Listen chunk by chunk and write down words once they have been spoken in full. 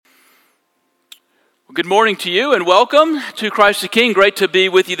Good morning to you and welcome to Christ the King. Great to be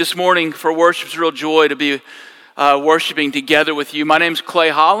with you this morning for worship. It's a real joy to be worshiping together with you. My name's Clay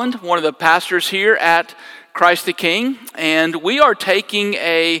Holland, one of the pastors here at Christ the King, and we are taking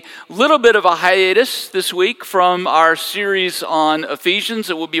a little bit of a hiatus this week from our series on Ephesians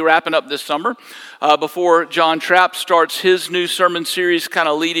that we'll be wrapping up this summer before John Trapp starts his new sermon series, kind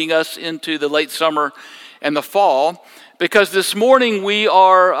of leading us into the late summer and the fall. Because this morning we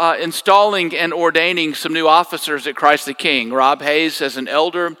are installing and ordaining some new officers at Christ the King. Rob Hayes as an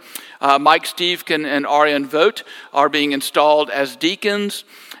elder, Mike Stevekin and Ariane Vogt are being installed as deacons.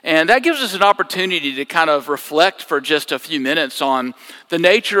 And that gives us an opportunity to kind of reflect for just a few minutes on the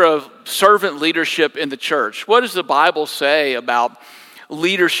nature of servant leadership in the church. What does the Bible say about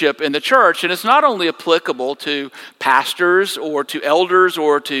leadership in the church? And it's not only applicable to pastors or to elders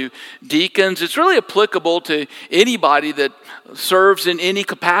or to deacons. It's really applicable to anybody that serves in any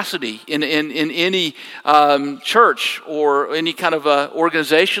capacity in any church or any kind of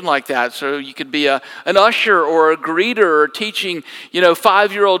organization like that. So you could be an usher or a greeter or teaching,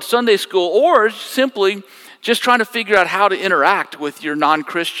 5-year-old Sunday school, or simply just trying to figure out how to interact with your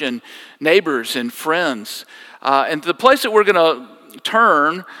non-Christian neighbors and friends. And the place that we're going to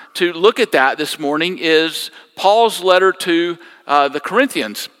turn to look at that this morning is Paul's letter to the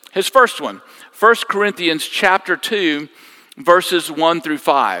Corinthians, his first one, 1 Corinthians chapter 2, verses 1 through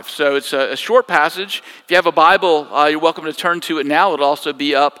 5. So it's a short passage. If you have a Bible, you're welcome to turn to it now. It'll also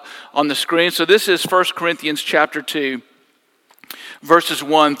be up on the screen. So this is 1 Corinthians chapter 2, verses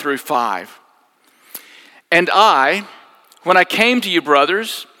 1 through 5. And I, when I came to you,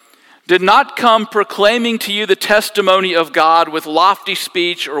 brothers, did not come proclaiming to you the testimony of God with lofty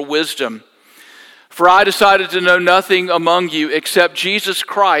speech or wisdom. For I decided to know nothing among you except Jesus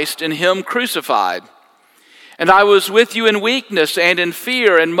Christ and Him crucified. And I was with you in weakness and in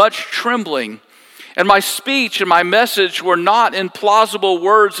fear and much trembling. And my speech and my message were not in plausible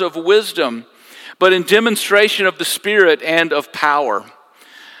words of wisdom, but in demonstration of the Spirit and of power,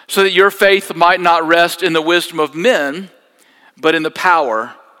 so that your faith might not rest in the wisdom of men, but in the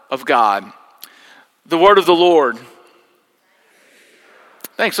power of God. The word of the Lord.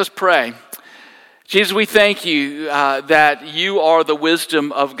 Thanks. Let's pray. Jesus, we thank you that you are the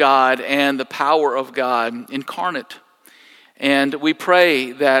wisdom of God and the power of God incarnate. And we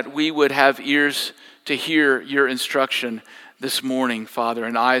pray that we would have ears to hear your instruction this morning, Father,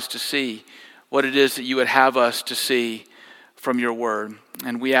 and eyes to see what it is that you would have us to see from your word.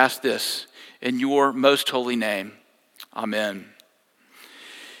 And we ask this in your most holy name. Amen.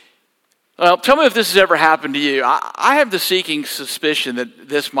 Well, tell me if this has ever happened to you. I have the seeking suspicion that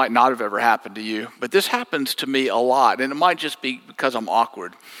this might not have ever happened to you, but this happens to me a lot, and it might just be because I'm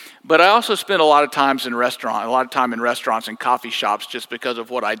awkward. But I also spend a lot of time in restaurants and coffee shops just because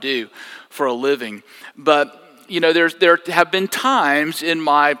of what I do for a living. But there have been times in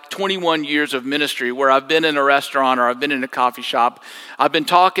my 21 years of ministry where I've been in a restaurant or I've been in a coffee shop, I've been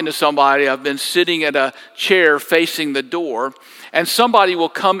talking to somebody, I've been sitting at a chair facing the door, and somebody will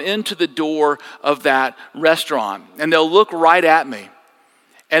come into the door of that restaurant and they'll look right at me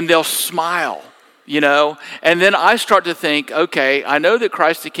and they'll smile, and then I start to think, okay, I know that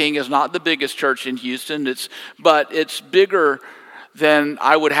Christ the King is not the biggest church in Houston, but it's bigger than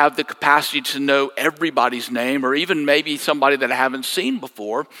I would have the capacity to know everybody's name or even maybe somebody that I haven't seen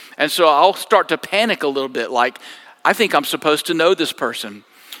before. And so I'll start to panic a little bit, like, I think I'm supposed to know this person,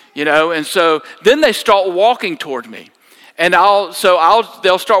 and so then they start walking toward me. And they'll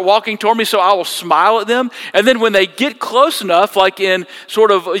start walking toward me, so I will smile at them. And then when they get close enough, like in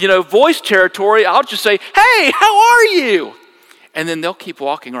sort of, voice territory, I'll just say, "Hey, how are you?" And then they'll keep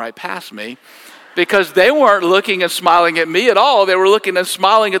walking right past me because they weren't looking and smiling at me at all. They were looking and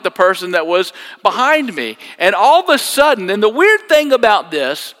smiling at the person that was behind me. And all of a sudden, and the weird thing about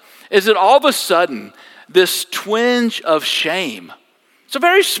this is that all of a sudden, this twinge of shame, it's a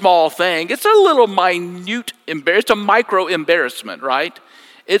very small thing. It's a little minute it's a micro embarrassment, right?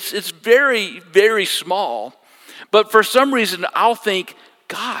 It's very, very small. But for some reason, I'll think,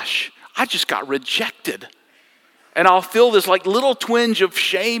 gosh, I just got rejected. And I'll feel this like little twinge of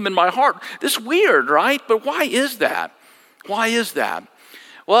shame in my heart. This is weird, right? But why is that? Why is that?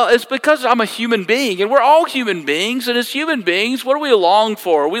 Well, it's because I'm a human being, and we're all human beings, and as human beings, what do we long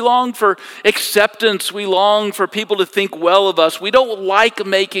for? We long for acceptance. We long for people to think well of us. We don't like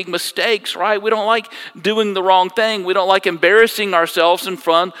making mistakes, right? We don't like doing the wrong thing. We don't like embarrassing ourselves in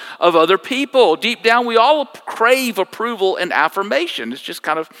front of other people. Deep down, we all crave approval and affirmation. It's just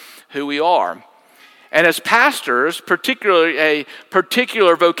kind of who we are. And as pastors, particularly a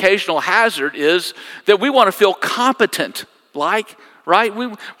particular vocational hazard is that we want to feel competent, like right? We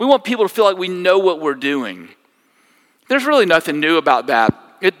want people to feel like we know what we're doing. There's really nothing new about that.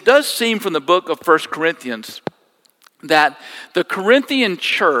 It does seem from the book of 1 Corinthians that the Corinthian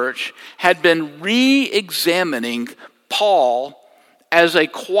church had been re-examining Paul as a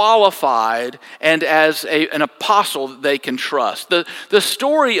qualified and as an apostle that they can trust. The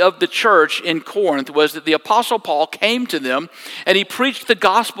story of the church in Corinth was that the apostle Paul came to them and he preached the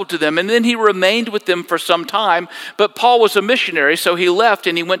gospel to them, and then he remained with them for some time, but Paul was a missionary, so he left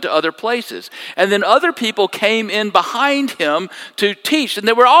and he went to other places. And then other people came in behind him to teach, and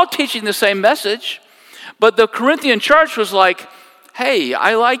they were all teaching the same message, but the Corinthian church was like, hey,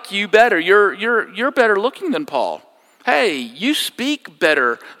 I like you better. You're better looking than Paul. Hey, you speak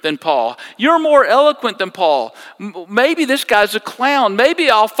better than Paul. You're more eloquent than Paul. Maybe this guy's a clown.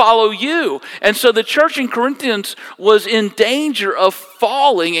 Maybe I'll follow you. And so the church in Corinthians was in danger of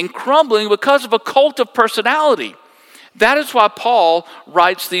falling and crumbling because of a cult of personality. That is why Paul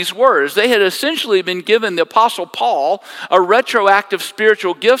writes these words. They had essentially been given the Apostle Paul a retroactive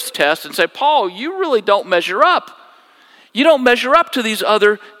spiritual gifts test and say, Paul, you really don't measure up. You don't measure up to these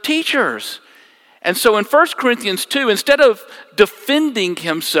other teachers. And so in 1 Corinthians 2, instead of defending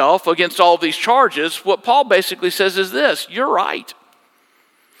himself against all these charges, what Paul basically says is this: you're right.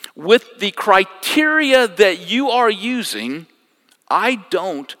 With the criteria that you are using, I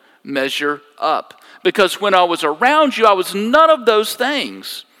don't measure up. Because when I was around you, I was none of those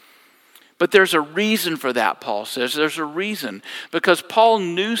things. But there's a reason for that, Paul says. There's a reason. Because Paul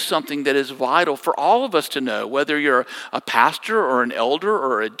knew something that is vital for all of us to know, whether you're a pastor or an elder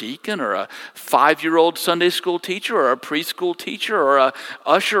or a deacon or a 5-year-old Sunday school teacher or a preschool teacher or a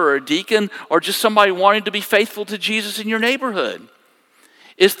usher or a deacon or just somebody wanting to be faithful to Jesus in your neighborhood.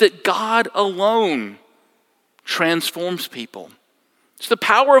 It's that God alone transforms people. It's the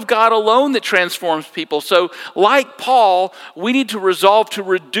power of God alone that transforms people. So, like Paul, we need to resolve to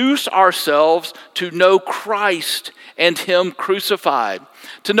reduce ourselves to know Christ and Him crucified.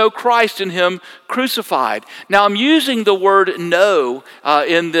 To know Christ and Him crucified. Now, I'm using the word know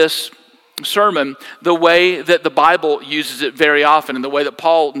in this sermon the way that the Bible uses it very often and the way that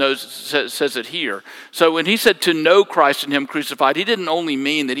Paul says it here. So when he said to know Christ and Him crucified, he didn't only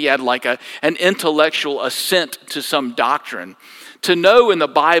mean that he had like an intellectual assent to some doctrine. To know in the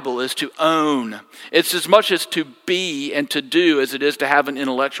Bible is to own. It's as much as to be and to do as it is to have an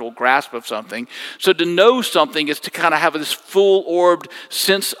intellectual grasp of something. So to know something is to kind of have this full-orbed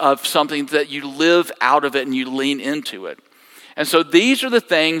sense of something that you live out of it and you lean into it. And so these are the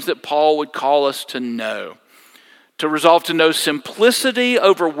things that Paul would call us to know. To resolve to know simplicity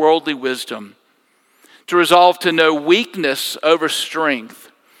over worldly wisdom. To resolve to know weakness over strength.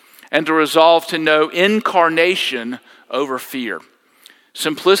 And to resolve to know incarnation over fear.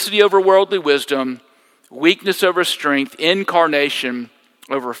 Simplicity over worldly wisdom, weakness over strength, incarnation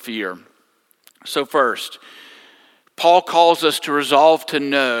over fear. So first, Paul calls us to resolve to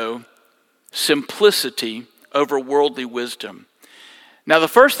know simplicity over worldly wisdom. Now, the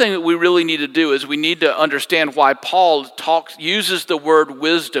first thing that we really need to do is we need to understand why Paul uses the word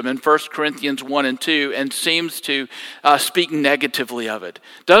wisdom in 1 Corinthians 1 and 2 and seems to speak negatively of it.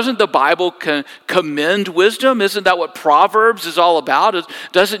 Doesn't the Bible commend wisdom? Isn't that what Proverbs is all about?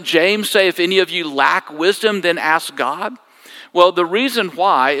 Doesn't James say, if any of you lack wisdom, then ask God? Well, the reason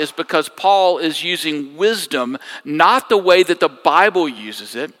why is because Paul is using wisdom not the way that the Bible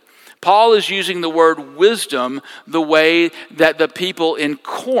uses it. Paul is using the word wisdom the way that the people in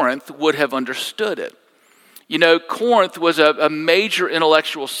Corinth would have understood it. You know, Corinth was a major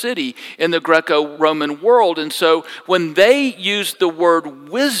intellectual city in the Greco-Roman world. And so when they used the word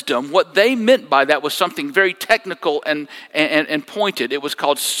wisdom, what they meant by that was something very technical and pointed. It was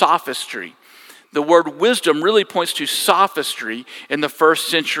called sophistry. The word wisdom really points to sophistry in the 1st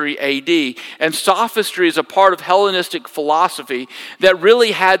century AD. And sophistry is a part of Hellenistic philosophy that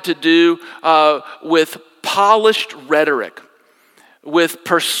really had to do with polished rhetoric, with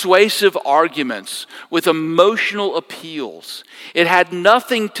persuasive arguments, with emotional appeals. It had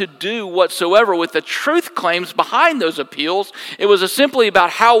nothing to do whatsoever with the truth claims behind those appeals. It was simply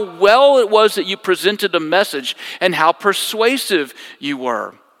about how well it was that you presented a message and how persuasive you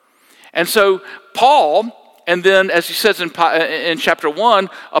were. And so Paul, and then as he says in chapter 1,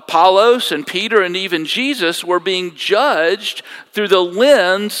 Apollos and Peter and even Jesus were being judged through the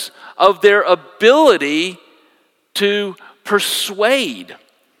lens of their ability to persuade.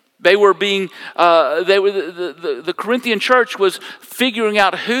 They were being, the Corinthian church was figuring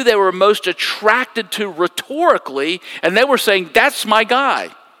out who they were most attracted to rhetorically, and they were saying, that's my guy.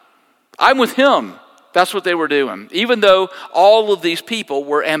 I'm with him. That's what they were doing. Even though all of these people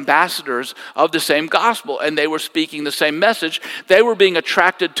were ambassadors of the same gospel and they were speaking the same message, they were being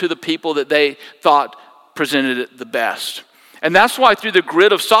attracted to the people that they thought presented it the best. And that's why through the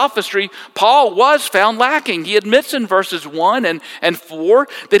grid of sophistry, Paul was found lacking. He admits in verses 1 and 4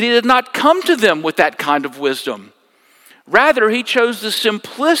 that he did not come to them with that kind of wisdom. Rather, he chose the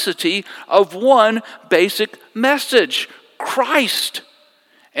simplicity of one basic message, Christ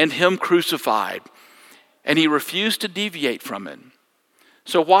and him crucified. And he refused to deviate from it.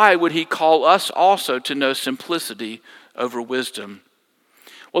 So why would he call us also to know simplicity over wisdom?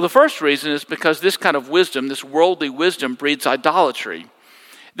 Well, the first reason is because this kind of wisdom, this worldly wisdom, breeds idolatry.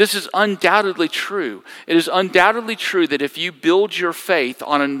 This is undoubtedly true. It is undoubtedly true that if you build your faith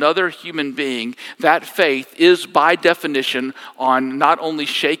on another human being, that faith is by definition on not only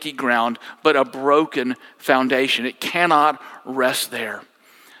shaky ground, but a broken foundation. It cannot rest there.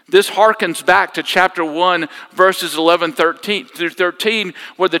 This harkens back to chapter 1, verses 11 through 13,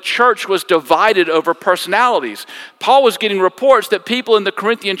 where the church was divided over personalities. Paul was getting reports that people in the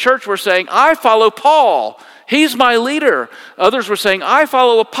Corinthian church were saying, I follow Paul. He's my leader. Others were saying, I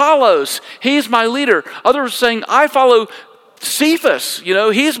follow Apollos. He's my leader. Others were saying, I follow Cephas.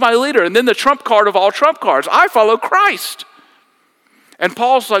 He's my leader. And then the trump card of all trump cards, I follow Christ. And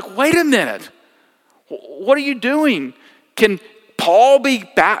Paul's like, wait a minute. What are you doing? Can Paul be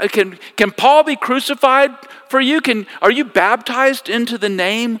crucified for you? Are you baptized into the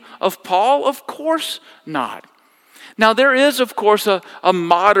name of Paul? Of course not. Now there is, of course, a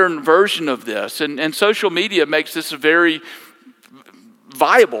modern version of this, and social media makes this a very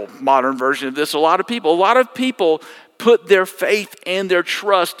viable modern version of this. A lot of people put their faith and their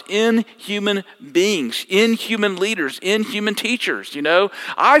trust in human beings, in human leaders, in human teachers.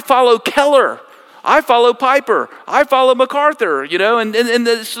 I follow Keller. I follow Piper. I follow MacArthur, and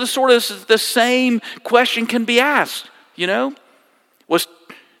the sort of the same question can be asked, Was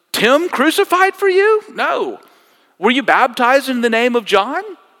Tim crucified for you? No. Were you baptized in the name of John?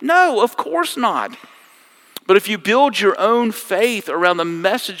 No, of course not. But if you build your own faith around the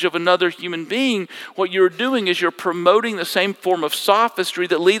message of another human being, what you're doing is you're promoting the same form of sophistry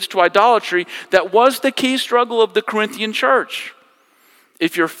that leads to idolatry that was the key struggle of the Corinthian church.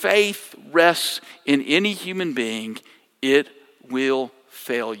 If your faith rests in any human being, it will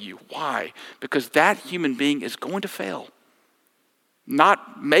fail you. Why? Because that human being is going to fail.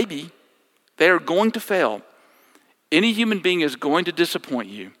 Not maybe. They are going to fail. Any human being is going to disappoint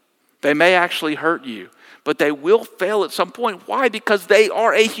you. They may actually hurt you, but they will fail at some point. Why? Because they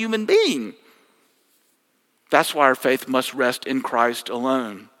are a human being. That's why our faith must rest in Christ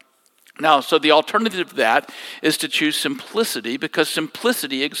alone. Now, so the alternative to that is to choose simplicity, because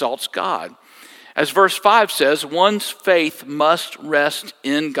simplicity exalts God. As verse 5 says, one's faith must rest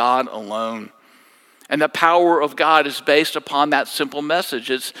in God alone. And the power of God is based upon that simple message.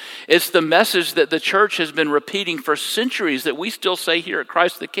 It's the message that the church has been repeating for centuries that we still say here at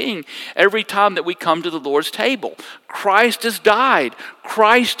Christ the King every time that we come to the Lord's table. Christ has died.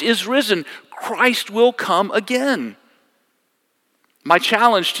 Christ is risen. Christ will come again. My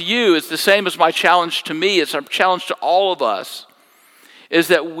challenge to you is the same as my challenge to me. It's our challenge to all of us, is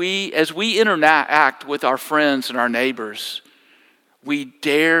that as we interact with our friends and our neighbors, we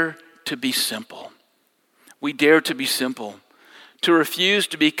dare to be simple. We dare to be simple, to refuse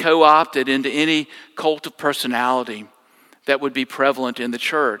to be co-opted into any cult of personality that would be prevalent in the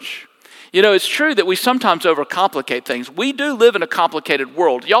church. It's true that we sometimes overcomplicate things. We do live in a complicated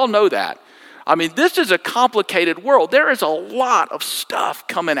world. Y'all know that. This is a complicated world. There is a lot of stuff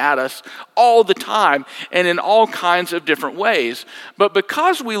coming at us all the time and in all kinds of different ways. But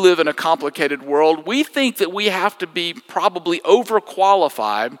because we live in a complicated world, we think that we have to be probably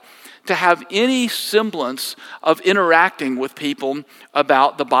overqualified to have any semblance of interacting with people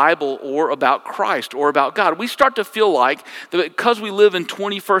about the Bible or about Christ or about God. We start to feel like that because we live in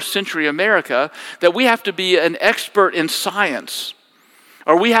 21st century America, that we have to be an expert in science,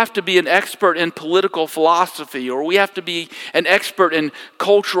 or we have to be an expert in political philosophy, or we have to be an expert in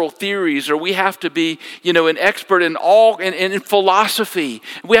cultural theories, or we have to be, an expert in philosophy.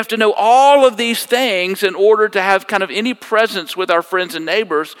 We have to know all of these things in order to have kind of any presence with our friends and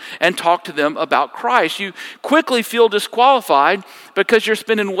neighbors and talk to them about Christ. You quickly feel disqualified because you're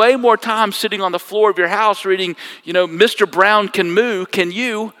spending way more time sitting on the floor of your house reading, Mr. Brown Can Moo, Can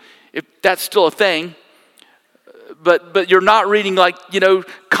You, if that's still a thing. But you're not reading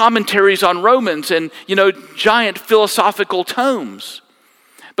commentaries on Romans and, giant philosophical tomes.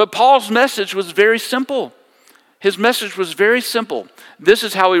 But Paul's message was very simple. His message was very simple. This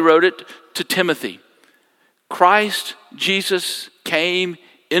is how he wrote it to Timothy. Christ Jesus came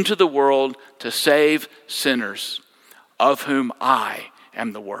into the world to save sinners, of whom I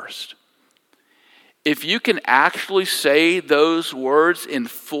am the worst. If you can actually say those words in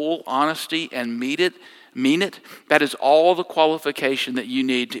full honesty and mean it, that is all the qualification that you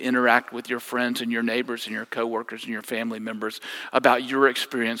need to interact with your friends and your neighbors and your coworkers and your family members about your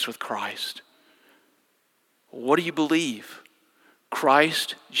experience with Christ. What do you believe?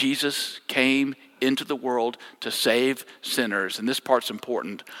 Christ, Jesus, came into the world to save sinners, and this part's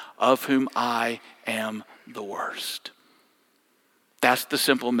important, of whom I am the worst. That's the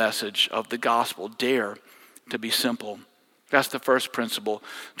simple message of the gospel. Dare to be simple. That's the first principle.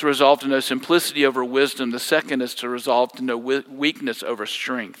 To resolve to know simplicity over wisdom. The second is to resolve to know weakness over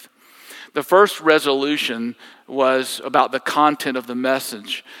strength. The first resolution was about the content of the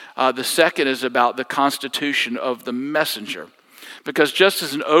message. The second is about the constitution of the messenger. Because just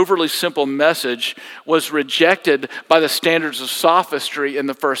as an overly simple message was rejected by the standards of sophistry in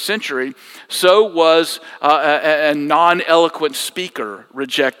the first century, so was a non-eloquent speaker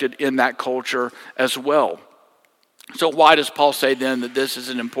rejected in that culture as well. So why does Paul say then that this is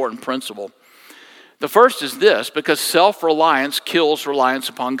an important principle? The first is this: because self-reliance kills reliance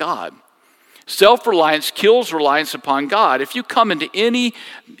upon God. Self-reliance kills reliance upon God. If you come into any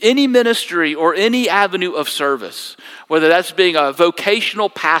ministry or any avenue of service, whether that's being a vocational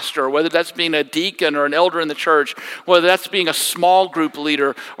pastor, whether that's being a deacon or an elder in the church, whether that's being a small group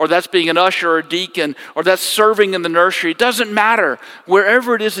leader, or that's being an usher or a deacon, or that's serving in the nursery, it doesn't matter.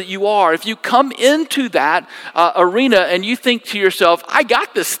 Wherever it is that you are, if you come into that arena and you think to yourself, I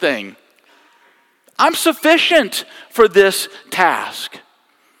got this thing. I'm sufficient for this task.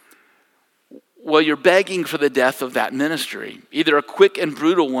 Well, you're begging for the death of that ministry, either a quick and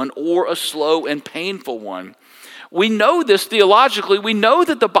brutal one or a slow and painful one. We know this theologically. We know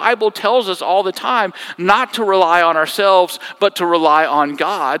that the Bible tells us all the time not to rely on ourselves, but to rely on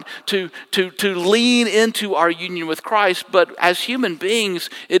God, to lean into our union with Christ. But as human beings,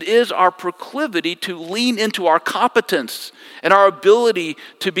 it is our proclivity to lean into our competence and our ability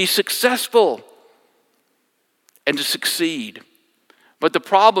to be successful and to succeed. But the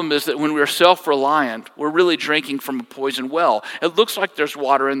problem is that when we're self-reliant, we're really drinking from a poisoned well. It looks like there's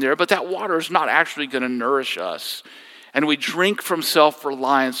water in there, but that water is not actually going to nourish us. And we drink from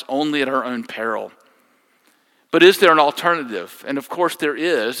self-reliance only at our own peril. But is there an alternative? And of course there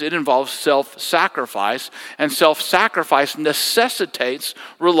is. It involves self-sacrifice, and self-sacrifice necessitates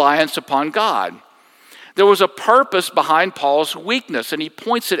reliance upon God. There was a purpose behind Paul's weakness, and he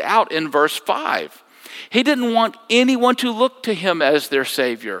points it out in verse 5. He didn't want anyone to look to him as their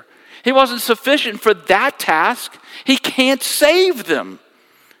Savior. He wasn't sufficient for that task. He can't save them.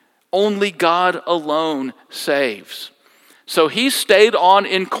 Only God alone saves. So he stayed on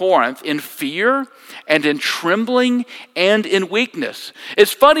in Corinth in fear and in trembling and in weakness.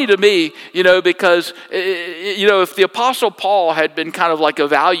 It's funny to me, because, if the Apostle Paul had been kind of like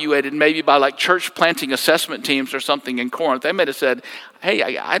evaluated maybe by like church planting assessment teams or something in Corinth, they might have said,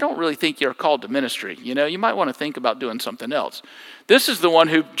 hey, I don't really think you're called to ministry. You might want to think about doing something else. This is the one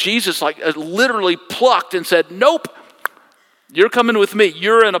who Jesus literally plucked and said, nope, you're coming with me.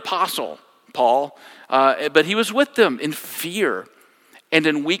 You're an apostle, Paul. But he was with them in fear and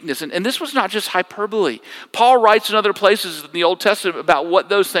in weakness. And this was not just hyperbole. Paul writes in other places in the Old Testament about what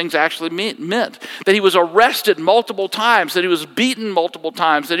those things actually meant. That he was arrested multiple times, that he was beaten multiple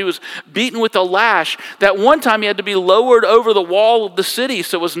times, that he was beaten with a lash, that one time he had to be lowered over the wall of the city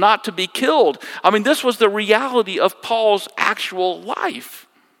so as not to be killed. I mean, this was the reality of Paul's actual life.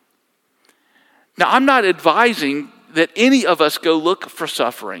 Now, I'm not advising that any of us go look for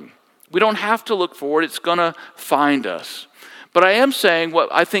suffering. We don't have to look for it. It's going to find us. But I am saying what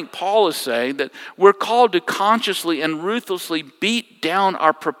I think Paul is saying, that we're called to consciously and ruthlessly beat down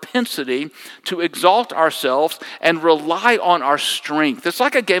our propensity to exalt ourselves and rely on our strength. It's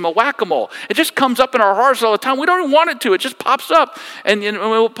like a game of whack-a-mole. It just comes up in our hearts all the time. We don't even want it to. It just pops up. And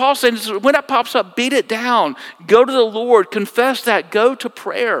what Paul's saying is when that pops up, beat it down. Go to the Lord. Confess that. Go to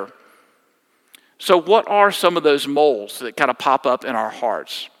prayer. So what are some of those moles that kind of pop up in our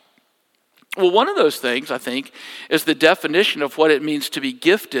hearts? Well, one of those things, I think, is the definition of what it means to be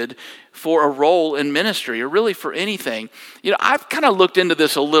gifted for a role in ministry, or really for anything. I've kind of looked into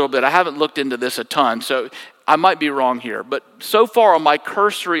this a little bit. I haven't looked into this a ton, so I might be wrong here. But so far on my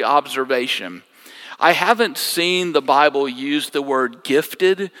cursory observation, I haven't seen the Bible use the word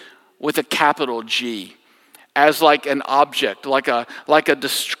gifted with a capital G as like an object, like a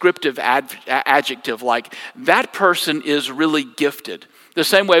descriptive adjective, like that person is really gifted. The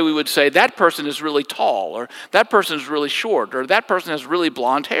same way we would say that person is really tall, or that person is really short, or that person has really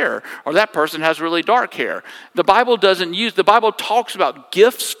blonde hair, or that person has really dark hair. The Bible talks about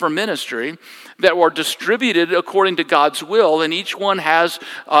gifts for ministry that were distributed according to God's will, and each one has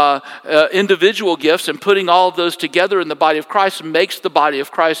individual gifts, and putting all of those together in the body of Christ makes the body of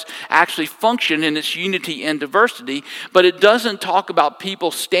Christ actually function in its unity and diversity, but it doesn't talk about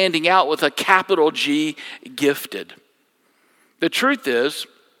people standing out with a capital G, gifted. The truth is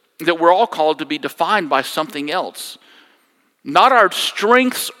that we're all called to be defined by something else, not our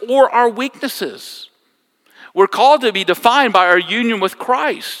strengths or our weaknesses. We're called to be defined by our union with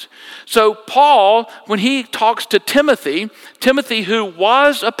Christ. So Paul, when he talks to Timothy, who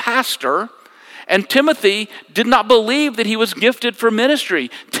was a pastor, and Timothy did not believe that he was gifted for ministry.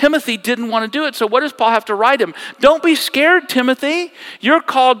 Timothy didn't want to do it. So what does Paul have to write him? Don't be scared, Timothy. You're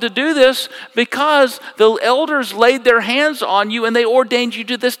called to do this because the elders laid their hands on you and they ordained you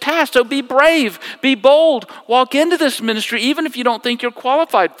to this task. So be brave, be bold, walk into this ministry even if you don't think you're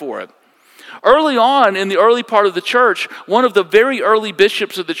qualified for it. Early on, in the early part of the church, one of the very early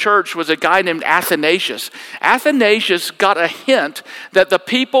bishops of the church was a guy named Athanasius. Athanasius got a hint that the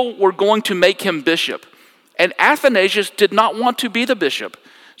people were going to make him bishop. And Athanasius did not want to be the bishop.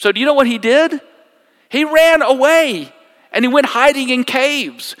 So do you know what he did? He ran away. And he went hiding in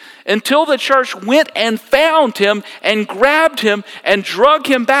caves until the church went and found him and grabbed him and drug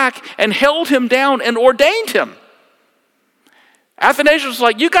him back and held him down and ordained him. Athanasius was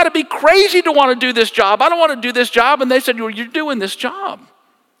like, you got to be crazy to want to do this job. I don't want to do this job. And they said, well, you're doing this job.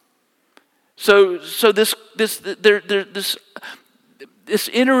 So this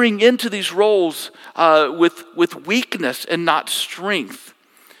entering into these roles with weakness and not strength.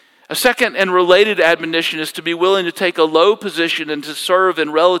 A second and related admonition is to be willing to take a low position and to serve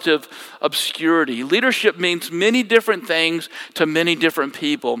in relative obscurity. Leadership means many different things to many different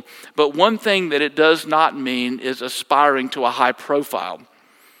people, but one thing that it does not mean is aspiring to a high profile.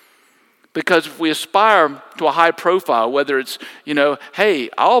 Because if we aspire to a high profile, whether it's, hey,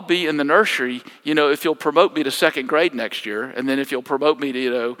 I'll be in the nursery, if you'll promote me to second grade next year, and then if you'll promote me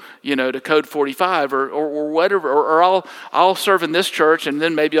to, to code 45 or whatever, or I'll serve in this church, and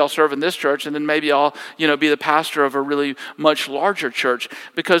then maybe I'll serve in this church, and then maybe I'll, be the pastor of a really much larger church.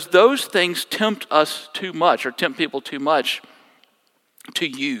 Because those things tempt us too much, or tempt people too much to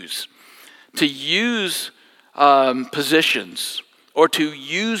use positions, or to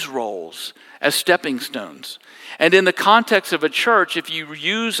use roles as stepping stones. And in the context of a church, if you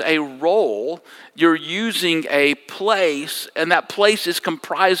use a role, you're using a place, and that place is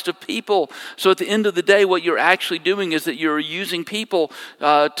comprised of people. So at the end of the day, what you're actually doing is that you're using people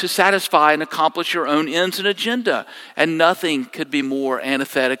to satisfy and accomplish your own ends and agenda. And nothing could be more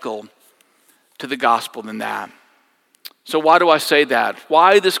antithetical to the gospel than that. So why do I say that?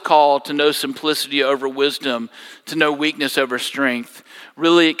 Why this call to know simplicity over wisdom, to know weakness over strength?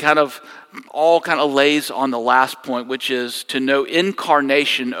 Really, it kind of lays on the last point, which is to know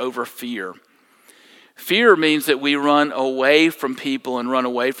incarnation over fear. Fear means that we run away from people and run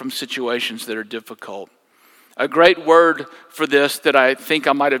away from situations that are difficult. A great word for this that I think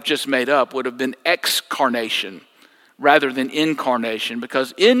I might have just made up would have been excarnation rather than incarnation,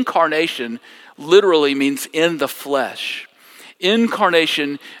 because incarnation literally means in the flesh.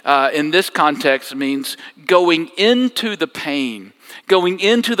 Incarnation in this context means going into the pain, going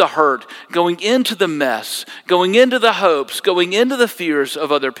into the hurt, going into the mess, going into the hopes, going into the fears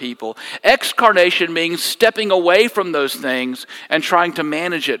of other people. Excarnation means stepping away from those things and trying to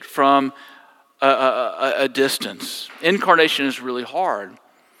manage it from a distance. Incarnation is really hard.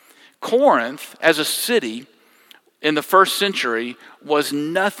 Corinth, as a city, in the first century, was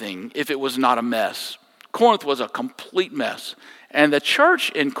nothing if it was not a mess. Corinth was a complete mess. And the church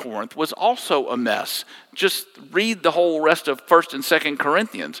in Corinth was also a mess. Just read the whole rest of 1st and 2nd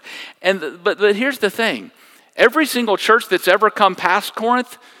Corinthians. But here's the thing. Every single church that's ever come past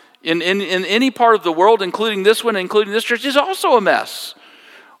Corinth, in any part of the world, including this one, including this church, is also a mess.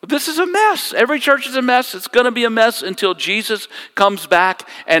 This is a mess. Every church is a mess. It's going to be a mess until Jesus comes back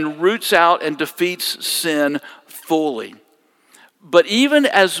and roots out and defeats sin fully. But even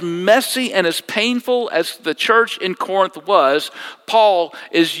as messy and as painful as the church in Corinth was, Paul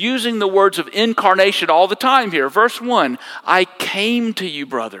is using the words of incarnation all the time here. Verse 1, I came to you,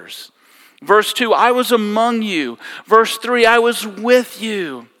 brothers. Verse 2, I was among you. Verse 3, I was with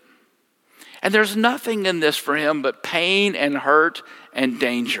you. And there's nothing in this for him but pain and hurt and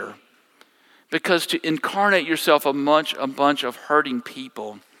danger. Because to incarnate yourself amongst a bunch of hurting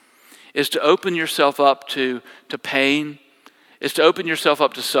people is to open yourself up to pain, It's to open yourself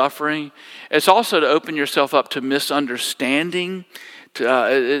up to suffering. It's also to open yourself up to misunderstanding.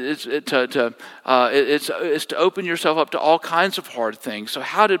 It's to open yourself up to all kinds of hard things. So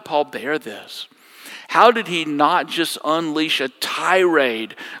how did Paul bear this? How did he not just unleash a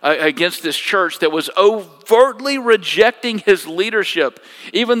tirade against this church that was overtly rejecting his leadership,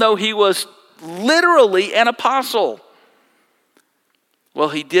 even though he was literally an apostle? Well,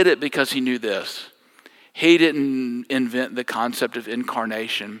 he did it because he knew this. He didn't invent the concept of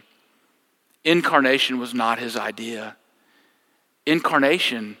incarnation. Incarnation was not his idea.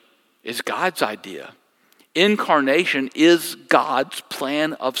 Incarnation is God's idea. Incarnation is God's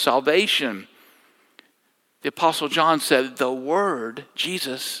plan of salvation. The Apostle John said, the Word,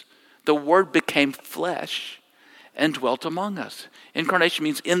 Jesus, the Word became flesh and dwelt among us. Incarnation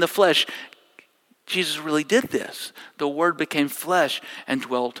means in the flesh. Jesus really did this. The Word became flesh and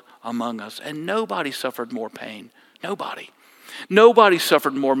dwelt among us. And nobody suffered more pain. Nobody. Nobody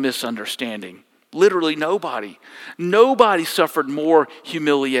suffered more misunderstanding. Literally nobody. Nobody suffered more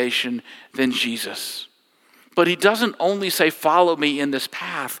humiliation than Jesus. But he doesn't only say, follow me in this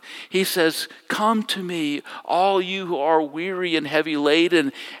path. He says, come to me, all you who are weary and heavy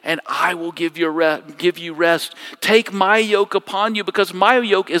laden, and I will give you rest. Take my yoke upon you, because my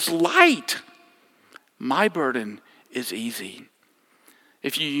yoke is light. My burden is easy.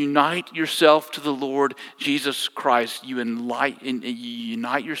 If you unite yourself to the Lord Jesus Christ, you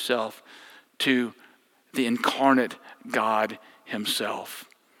unite yourself to the incarnate God himself.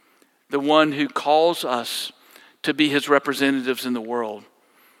 The one who calls us to be his representatives in the world,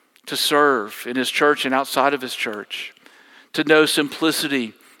 to serve in his church and outside of his church, to know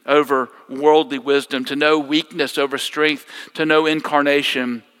simplicity over worldly wisdom, to know weakness over strength, to know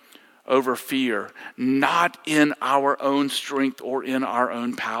incarnation over fear, not in our own strength or in our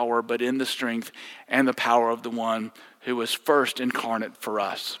own power, but in the strength and the power of the one who was first incarnate for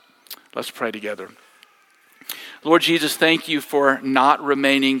us. Let's pray together. Lord Jesus, thank you for not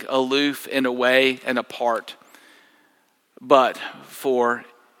remaining aloof and away and apart, but for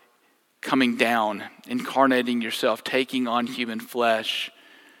coming down, incarnating yourself, taking on human flesh,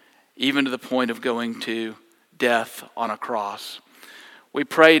 even to the point of going to death on a cross. We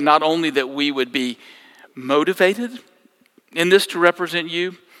pray not only that we would be motivated in this to represent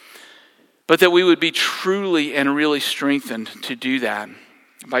you, but that we would be truly and really strengthened to do that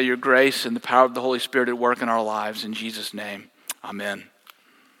by your grace and the power of the Holy Spirit at work in our lives. In Jesus' name, amen.